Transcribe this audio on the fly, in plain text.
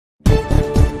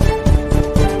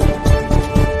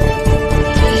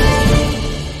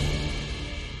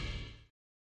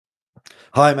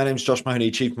Hi, my name is Josh Mahony,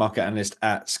 Chief Market Analyst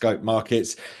at Scope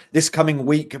Markets. This coming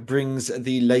week brings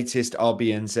the latest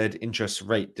RBNZ interest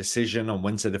rate decision on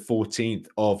Wednesday, the 14th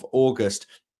of August.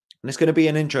 And it's going to be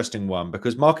an interesting one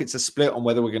because markets are split on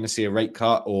whether we're going to see a rate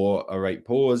cut or a rate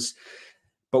pause.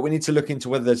 But we need to look into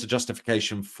whether there's a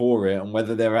justification for it and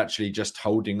whether they're actually just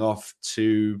holding off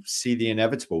to see the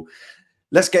inevitable.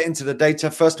 Let's get into the data.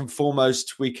 First and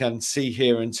foremost, we can see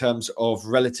here in terms of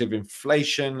relative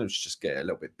inflation. Let's just get a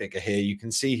little bit bigger here. You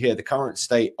can see here the current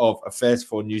state of affairs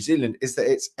for New Zealand is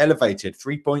that it's elevated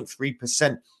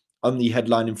 3.3% on the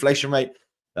headline inflation rate.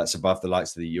 That's above the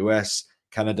likes of the US,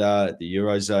 Canada, the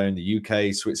Eurozone, the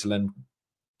UK, Switzerland.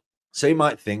 So you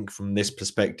might think from this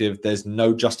perspective, there's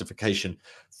no justification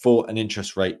for an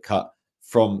interest rate cut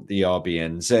from the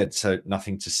RBNZ. So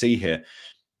nothing to see here.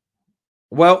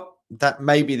 Well, that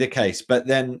may be the case, but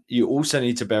then you also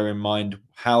need to bear in mind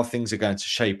how things are going to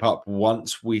shape up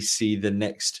once we see the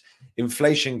next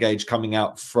inflation gauge coming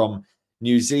out from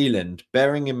New Zealand,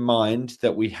 bearing in mind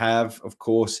that we have, of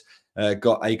course,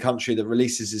 got a country that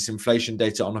releases its inflation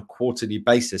data on a quarterly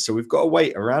basis. So we've got to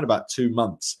wait around about 2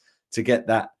 months to get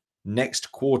that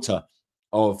next quarter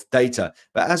of data.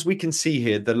 But as we can see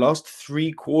here, the last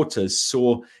 3 quarters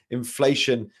saw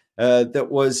inflation that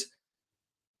was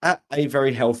at a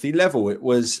very healthy level. It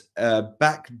was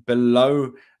back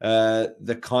below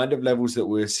the kind of levels that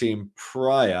we were seeing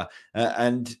prior.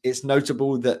 And it's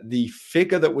notable that the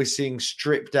figure that we're seeing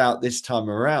stripped out this time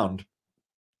around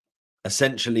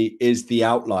essentially is the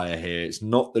outlier here. It's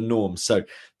not the norm. So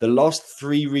the last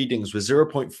 3 readings were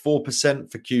 0.4%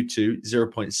 for Q2,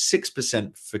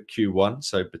 0.6% for Q1.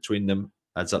 So between them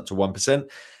adds up to 1%.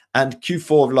 And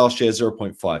Q4 of last year,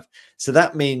 0.5. So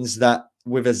that means that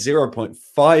with a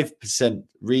 0.5%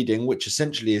 reading, which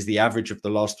essentially is the average of the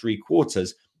last 3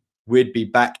 quarters, we'd be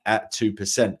back at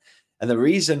 2%. And the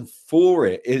reason for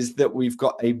it is that we've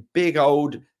got a big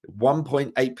old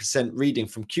 1.8% reading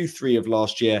from Q3 of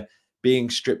last year being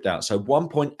stripped out. So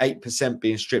 1.8%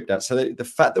 being stripped out. So the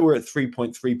fact that we're at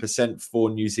 3.3% for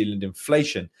New Zealand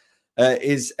inflation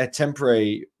is a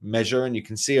temporary measure. And you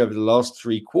can see over the last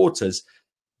 3 quarters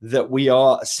that we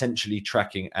are essentially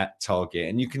tracking at target.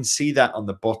 And you can see that on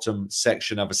the bottom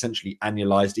section. I've essentially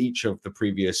annualized each of the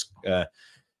previous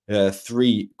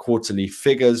 3 quarterly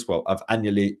figures. Well, I've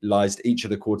annualized each of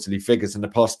the quarterly figures, and the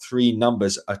past 3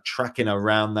 numbers are tracking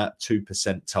around that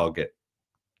 2% target.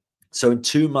 So in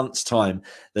 2 months' time,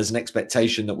 there's an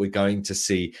expectation that we're going to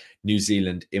see New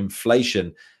Zealand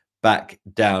inflation back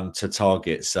down to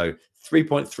target. So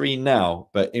 3.3 now,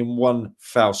 but in one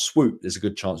foul swoop, there's a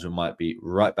good chance we might be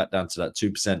right back down to that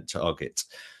 2% target.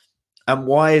 And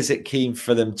why is it keen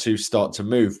for them to start to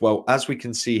move? Well, as we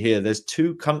can see here, there's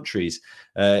 2 countries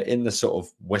in the sort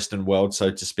of Western world,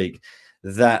 so to speak,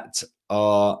 that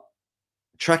are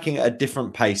tracking at a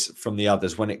different pace from the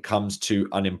others when it comes to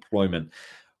unemployment.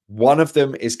 One of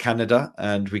them is Canada,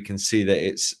 and we can see that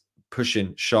it's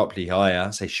pushing sharply higher.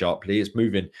 I say sharply, it's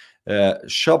moving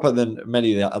sharper than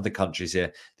many of the other countries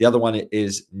here. The other one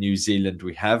is New Zealand.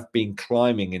 We have been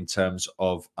climbing in terms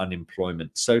of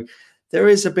unemployment. So there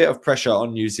is a bit of pressure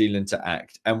on New Zealand to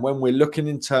act. And when we're looking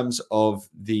in terms of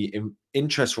the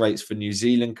interest rates for New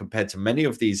Zealand compared to many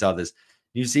of these others,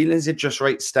 New Zealand's interest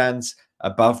rate stands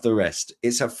above the rest.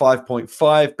 It's at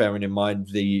 5.5, bearing in mind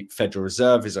the Federal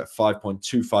Reserve is at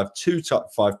 5.252 to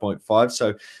 5.5.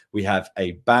 So we have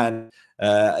a band.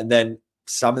 And then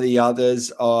some of the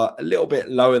others are a little bit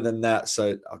lower than that.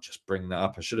 So I'll just bring that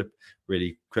up. I should have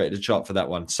really created a chart for that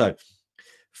one. So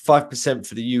 5%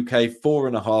 for the UK,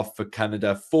 4.5% for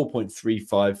Canada,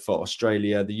 4.35% for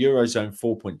Australia, the Eurozone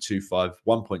 4.25%,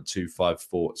 1.25%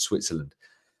 for Switzerland.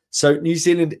 So New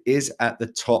Zealand is at the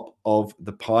top of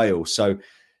the pile. So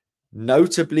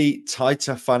notably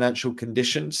tighter financial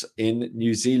conditions in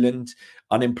New Zealand,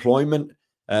 unemployment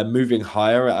moving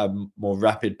higher at a more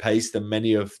rapid pace than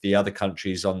many of the other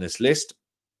countries on this list.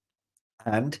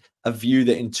 And a view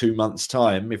that in 2 months'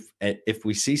 time, if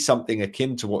we see something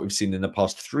akin to what we've seen in the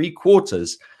past 3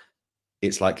 quarters,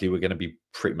 it's likely we're going to be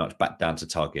pretty much back down to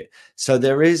target. So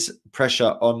there is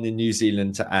pressure on the New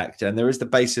Zealand to act, and there is the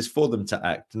basis for them to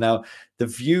act. Now, the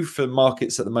view for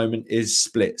markets at the moment is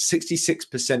split.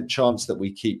 66% chance that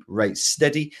we keep rates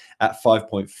steady at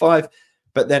 5.5,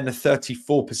 but then a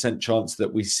 34% chance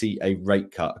that we see a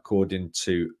rate cut, according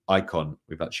to Icon.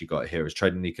 We've actually got it here as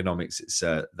Trading Economics. It's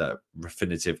the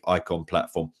Refinitiv Icon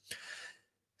platform.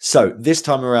 So this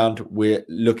time around, we're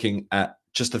looking at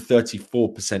just a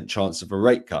 34% chance of a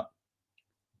rate cut.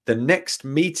 The next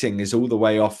meeting is all the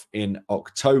way off in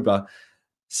October.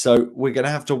 So we're going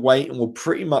to have to wait, and we'll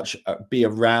pretty much be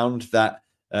around that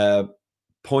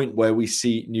point where we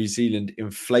see New Zealand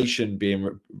inflation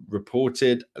being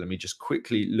reported. Let me just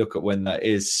quickly look at when that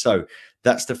is. So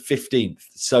that's the 15th.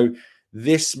 So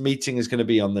this meeting is going to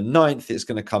be on the 9th. It's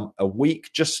going to come a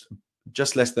week, just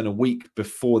less than a week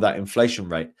before that inflation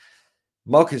rate.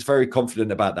 Market's very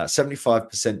confident about that.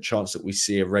 75% chance that we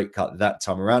see a rate cut that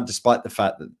time around, despite the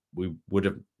fact that we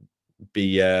wouldn't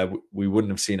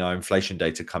have seen our inflation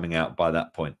data coming out by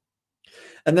that point.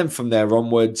 And then from there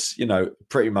onwards, you know,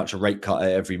 pretty much a rate cut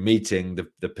at every meeting.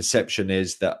 The perception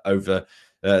is that over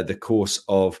the course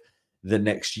of the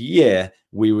next year,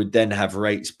 we would then have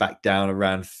rates back down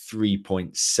around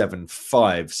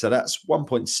 3.75. So that's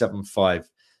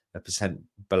 1.75%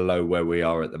 below where we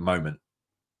are at the moment.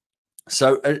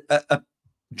 So a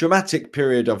dramatic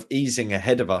period of easing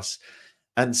ahead of us.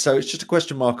 And so it's just a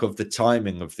question mark of the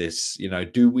timing of this. You know,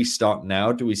 do we start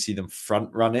now? Do we see them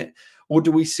front run it? Or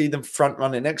do we see them front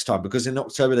run it next time? Because in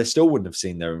October, they still wouldn't have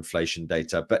seen their inflation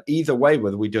data. But either way,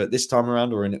 whether we do it this time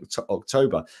around or in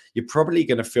October, you're probably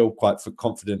going to feel quite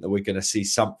confident that we're going to see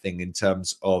something in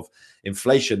terms of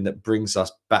inflation that brings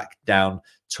us back down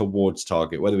towards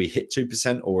target, whether we hit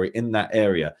 2% or in that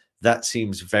area. That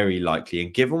seems very likely.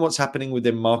 And given what's happening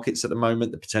within markets at the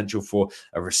moment, the potential for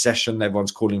a recession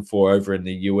everyone's calling for over in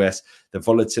the US, the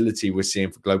volatility we're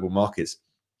seeing for global markets,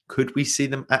 could we see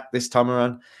them act this time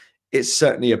around? It's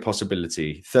certainly a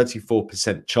possibility,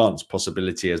 34% chance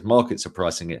possibility as markets are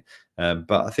pricing it.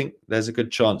 But I think there's a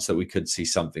good chance that we could see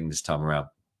something this time around.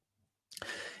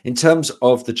 In terms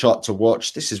of the chart to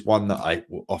watch, this is one that I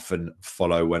will often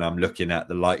follow when I'm looking at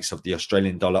the likes of the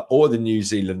Australian dollar or the New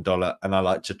Zealand dollar, and I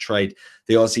like to trade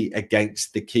the Aussie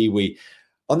against the Kiwi.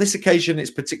 On this occasion, it's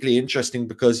particularly interesting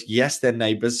because, yes, they're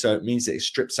neighbours, so it means that it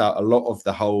strips out a lot of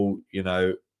the whole, you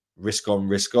know, risk on,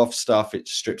 risk off stuff. It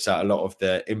strips out a lot of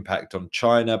their impact on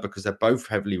China because they're both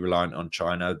heavily reliant on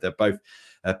China. They're both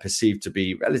perceived to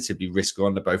be relatively risk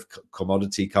on. They're both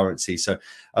commodity currency. So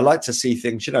I like to see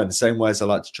things, you know, in the same way as I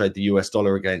like to trade the US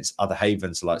dollar against other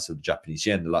havens, the likes of the Japanese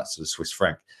yen, the likes of the Swiss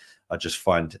franc. I just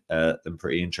find them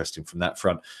pretty interesting from that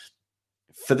front.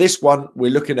 For this one,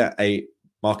 we're looking at a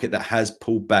market that has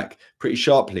pulled back pretty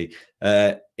sharply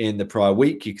in the prior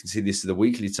week. You can see this is the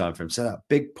weekly time frame. So that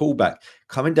big pullback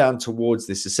coming down towards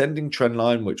this ascending trend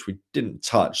line, which we didn't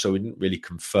touch, so we didn't really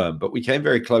confirm, but we came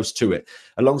very close to it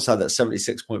alongside that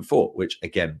 76.4, which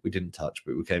again, we didn't touch,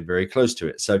 but we came very close to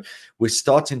it. So we're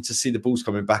starting to see the bulls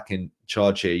coming back in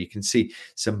charge here. You can see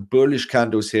some bullish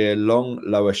candles here, long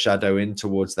lower shadow in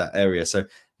towards that area. So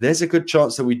there's a good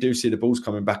chance that we do see the bulls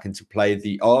coming back into play.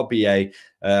 The RBA,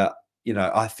 you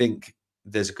know, I think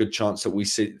there's a good chance that we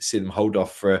see them hold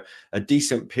off for a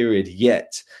decent period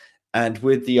yet. And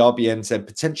with the RBNZ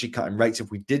potentially cutting rates,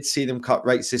 if we did see them cut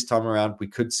rates this time around, we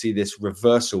could see this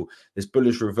reversal, this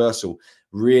bullish reversal,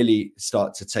 really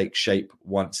start to take shape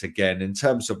once again. In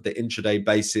terms of the intraday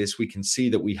basis, we can see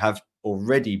that we have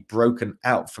already broken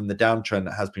out from the downtrend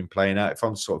that has been playing out. If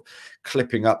I'm sort of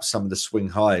clipping up some of the swing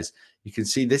highs, you can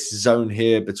see this zone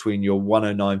here between your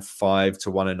 109.5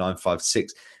 to 109.56.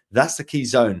 That's the key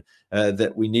zone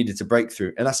that we needed to break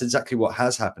through. And that's exactly what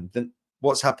has happened. Then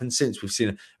what's happened since? We've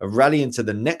seen a rally into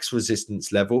the next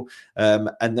resistance level, and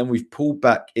then we've pulled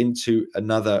back into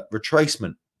another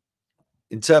retracement.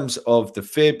 In terms of the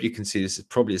fib, you can see this is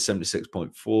probably a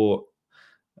 76.4.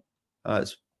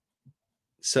 It's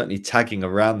certainly tagging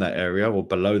around that area or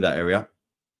below that area.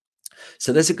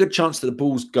 So there's a good chance that the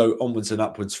bulls go onwards and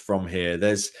upwards from here.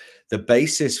 There's the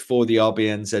basis for the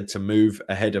RBNZ to move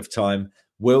ahead of time.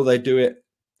 Will they do it?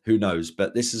 Who knows?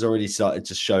 But this has already started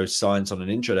to show signs on an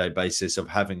intraday basis of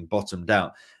having bottomed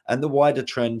out. And the wider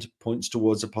trend points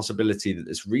towards a possibility that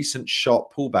this recent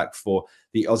sharp pullback for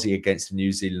the Aussie against the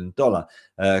New Zealand dollar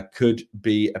could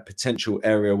be a potential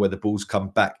area where the bulls come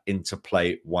back into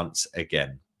play once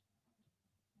again.